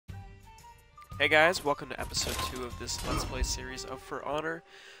Hey guys, welcome to episode 2 of this Let's Play series of For Honor.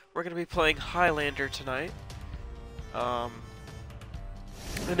 We're going to be playing Highlander tonight. I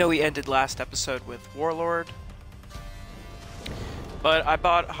know we ended last episode with Warlord, but I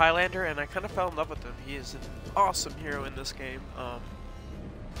bought Highlander and I kind of fell in love with him. He is an awesome hero in this game.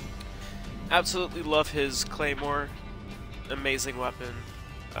 Absolutely love his claymore, amazing weapon.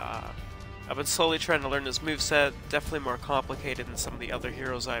 I've been slowly trying to learn his moveset, definitely more complicated than some of the other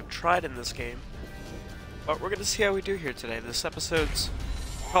heroes I've tried in this game. But we're going to see how we do here today. This episode's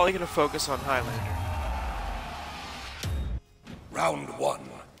probably going to focus on Highlander. Round 1.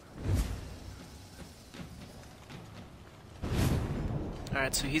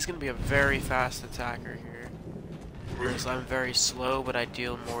 Alright, so he's going to be a very fast attacker here. Whereas I'm very slow, but I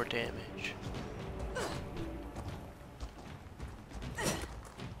deal more damage.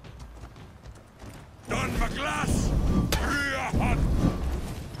 Done my glass!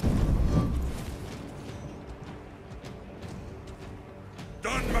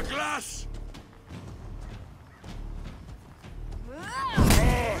 Done my glass!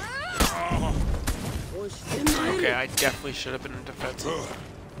 Okay, I definitely should have been in defensive.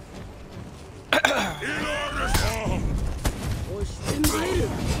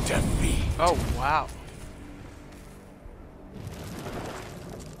 Defeat. Oh, wow.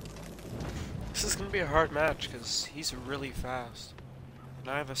 This is going to be a hard match because he's really fast.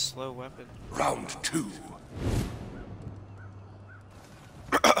 And I have a slow weapon. Round 2.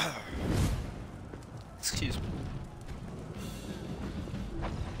 Excuse me.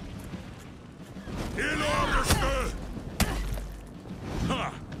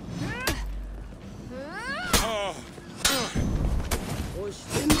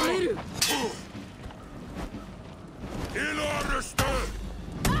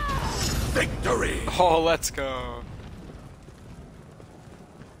 Victory! Oh, let's go.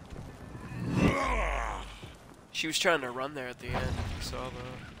 She was trying to run there at the end, if you saw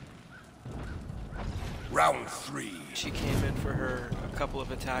that. Round 3. She came in for her a couple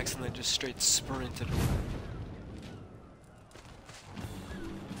of attacks and then just straight sprinted away.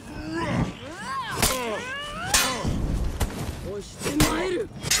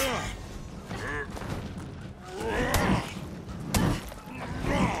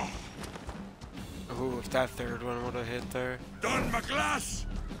 Ooh, if that third one would have hit there. Done my glass!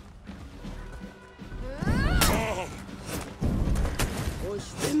 Come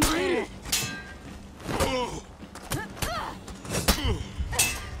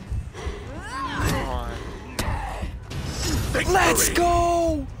on. Victory! Let's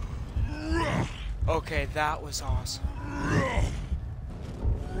go! Okay, that was awesome.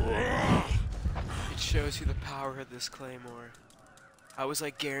 It shows you the power of this claymore. I was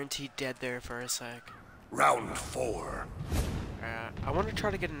like guaranteed dead there for a sec. Round 4. I want to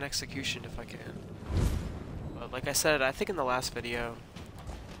try to get an execution if I can. But like I said, I think in the last video,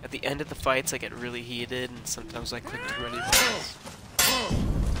 at the end of the fights I get really heated and sometimes I click too many buttons.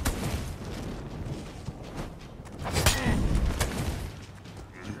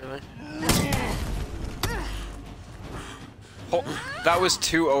 Really? Oh, that was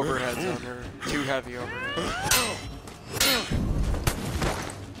 2 overheads on her. 2 heavy overheads.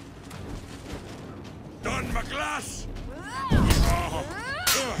 Done my glass!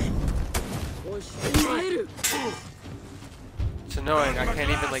 It's annoying, I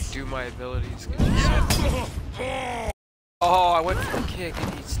can't even like do my abilities. 'Cause she's so... Oh, I went for the kick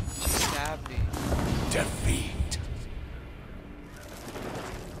and she stabbed me. Defeat.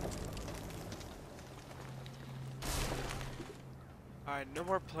 Alright, no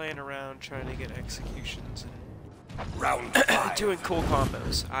more playing around trying to get executions and Round 5. doing cool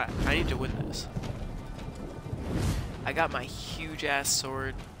combos. I need to win this. I got my huge ass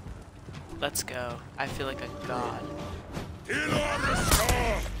sword. Let's go. I feel like a god.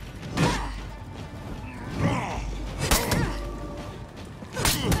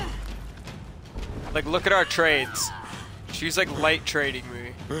 Like, look at our trades. She's like light trading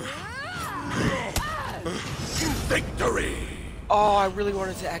me. Victory! Oh, I really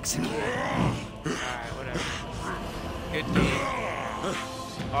wanted to execute. Alright, whatever. Good game.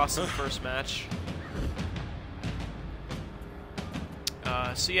 Awesome first match.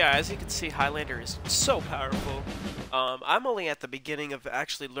 So yeah, as you can see, Highlander is so powerful. I'm only at the beginning of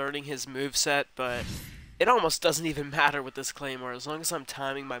actually learning his moveset, but it almost doesn't even matter with this claymore. As long as I'm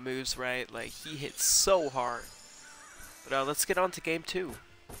timing my moves right, like, he hits so hard. But let's get on to game 2.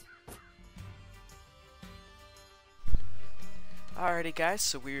 Alrighty guys,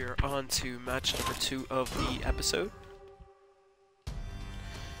 so we are on to match number 2 of the episode.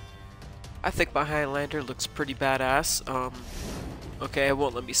 I think my Highlander looks pretty badass. Okay, it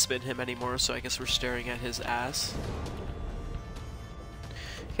won't let me spin him anymore, so I guess we're staring at his ass.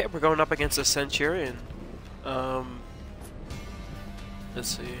 Okay, we're going up against a Centurion. Let's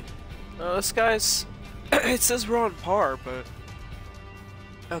see. This guy's... it says we're on par, but...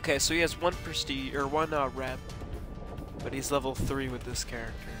 Okay, so he has one prestige, or one rep. But he's level 3 with this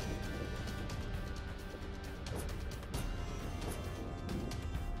character.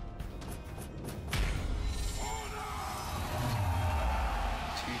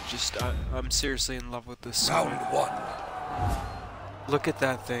 I'm seriously in love with this sword. Round 1. Look at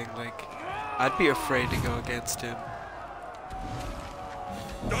that thing, like, I'd be afraid to go against him.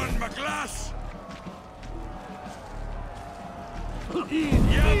 Done my glass.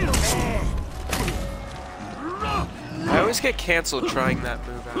 I always get cancelled trying that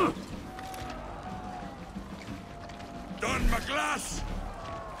move out. Done my glass.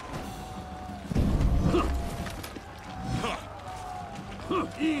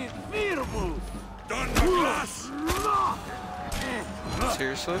 Done my glass.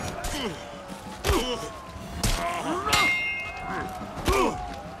 Seriously?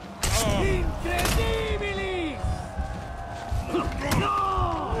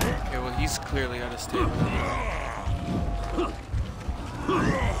 Okay, well he's clearly out of stamina.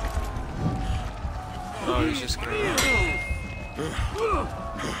 Oh, he's just gonna run.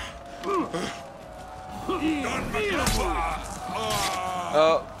 Done my glass.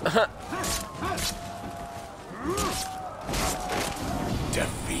 Oh.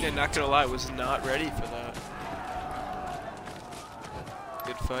 Defeat. Yeah, not gonna lie, was not ready for that.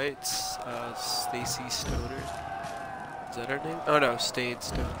 Good fights. Stacy Stoner. Is that her name? Oh no, Stayed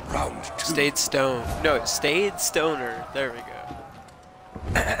Stoner. Round 2. Stayed Stone. No, Stayed Stoner. There we go.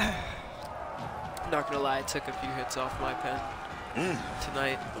 Not gonna lie, I took a few hits off my pen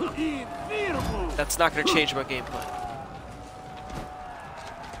tonight. That's not gonna change my game plan.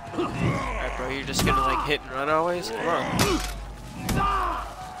 Alright, bro, you're just gonna like hit and run always? Come on.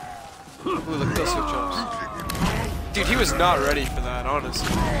 Ooh, look at those switch ups. Dude, he was not ready for that, honestly.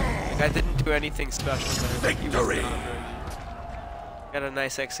 Like, I didn't do anything special there, but he was not ready. Got a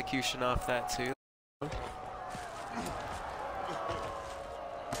nice execution off that, too.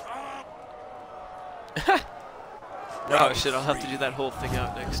 Oh shit, I'll have to do that whole thing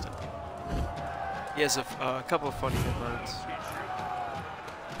out next time. He has a couple of funny moments.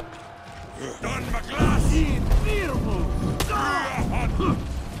 Done my glass.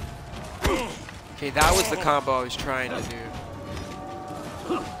 Okay, that was the combo I was trying to do.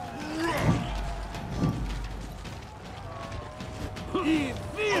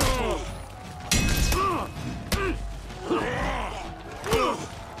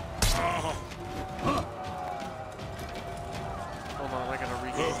 Hold on, I gotta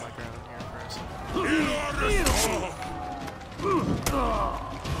regain my ground here for a second.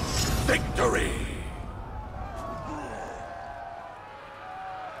 Victory.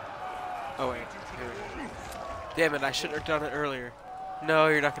 Oh wait, here we go. Damn it, I should have done it earlier. No,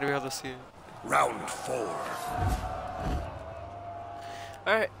 you're not gonna be able to see it. Round 4.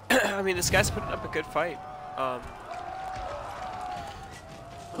 Alright, I mean, this guy's putting up a good fight.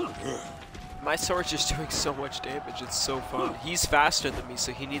 My sword's just doing so much damage, it's so fun. He's faster than me,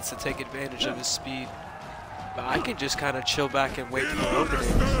 so he needs to take advantage of his speed. But I can just kind of chill back and wait for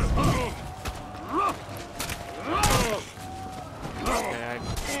openings. Okay,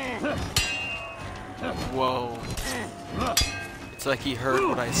 whoa. It's like he heard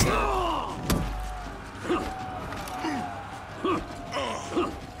what I said.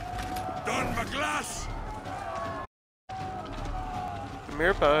 Done my glass. Come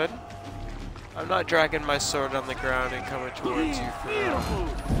here, bud. I'm not dragging my sword on the ground and coming towards you for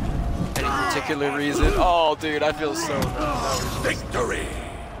any particular reason. Oh, dude, I feel so bad. Victory.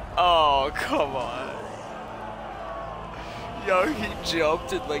 Oh, come on. Yo, he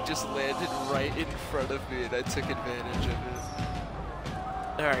jumped and like just landed right in front of me and I took advantage of it.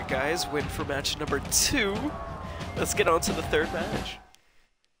 Alright guys, win for match number 2. Let's get on to the third match.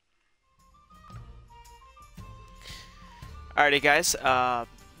 Alrighty guys,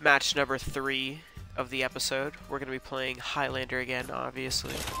 match number 3 of the episode. We're going to be playing Highlander again,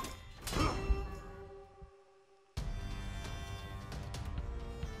 obviously.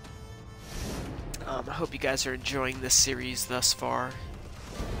 I hope you guys are enjoying this series thus far.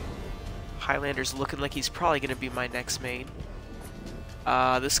 Highlander's looking like he's probably going to be my next main.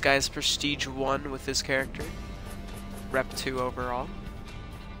 This guy's Prestige 1 with his character. Rep 2 overall.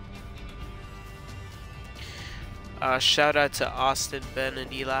 Shout out to Austin, Ben,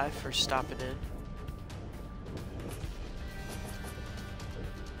 and Eli for stopping in.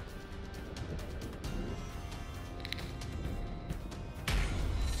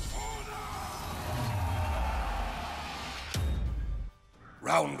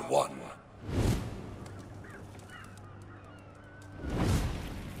 Round 1.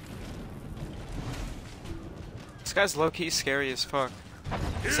 This guy's low-key scary as fuck.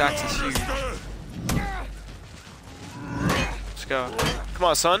 His axe is huge. Let's go. Come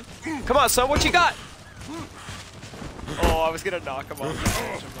on, son. Come on, son. What you got? Oh, I was gonna knock him off the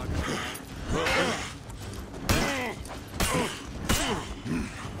edge. I'm not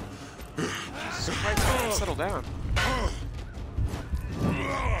gonna. Settle down.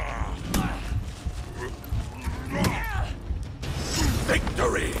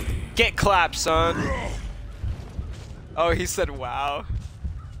 Victory! Get clapped, son. Oh, he said wow.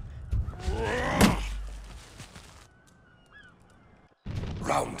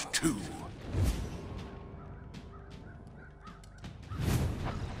 Round 2.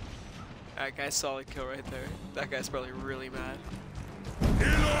 That guy's solid kill right there. That guy's probably really mad.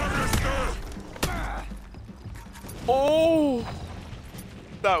 Oh!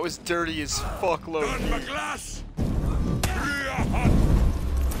 That was dirty as fuck, low.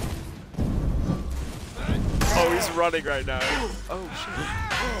 Oh, he's running right now. Oh,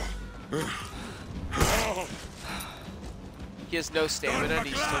 shit. He has no stamina and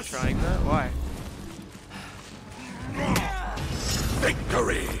he's still trying that? Why?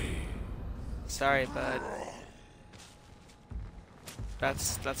 Victory! Sorry, bud.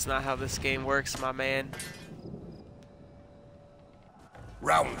 That's not how this game works, my man.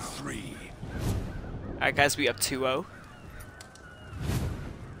 Round 3. Alright, guys, we up 2-0.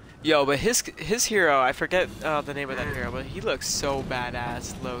 Yo, but his hero, I forget the name of that hero, but he looks so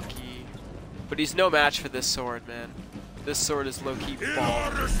badass, low-key. But he's no match for this sword, man. This sword is low-key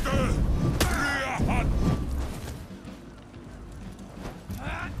ball.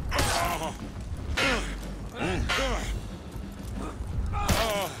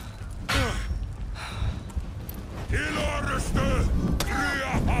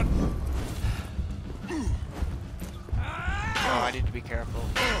 Oh, I need to be careful.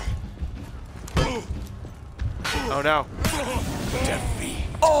 Oh no. Defeat.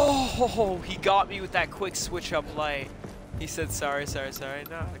 Oh, he got me with that quick switch up light. He said sorry, sorry, sorry.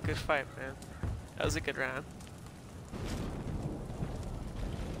 No, a good fight, man. That was a good round.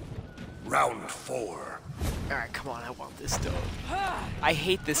 Round 4. Alright, come on, I want this though. I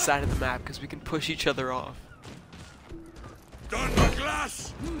hate this side of the map because we can push each other off. Done my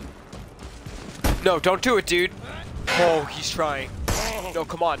glass. No, don't do it, dude. Oh, he's trying. No,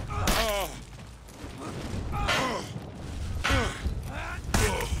 come on.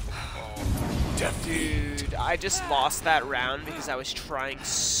 Dude, I just lost that round because I was trying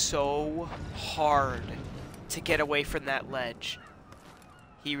so hard to get away from that ledge.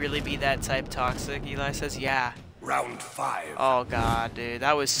 He really be that type toxic? Eli says, yeah. Round 5. Oh god, dude,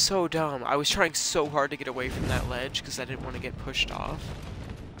 that was so dumb. I was trying so hard to get away from that ledge because I didn't want to get pushed off.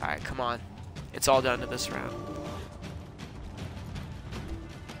 Alright, come on. It's all down to this round.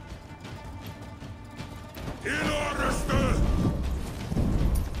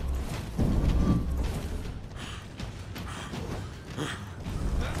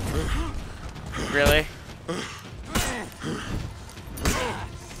 Really?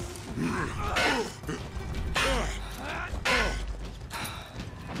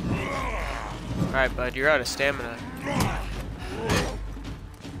 Alright, bud, you're out of stamina.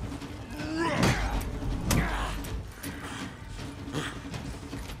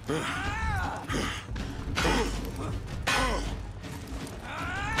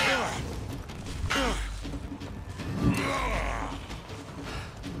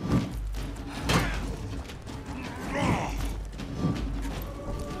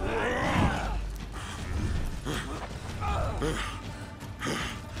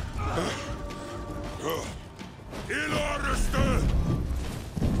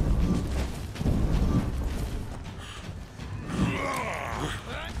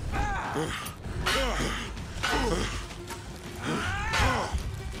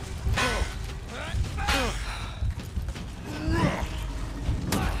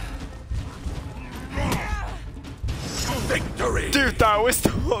 Victory! Dude, that was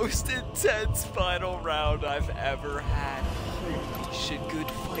the most intense final round I've ever had. Holy shit,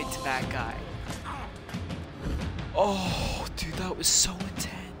 good fight to that guy. Oh, dude, that was so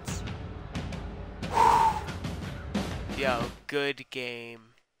intense. Yo, good game.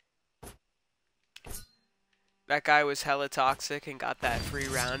 That guy was hella toxic and got that free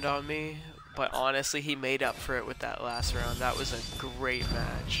round on me, but honestly, he made up for it with that last round. That was a great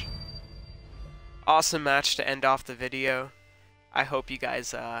match. Awesome match to end off the video. I hope you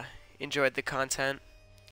guys enjoyed the content.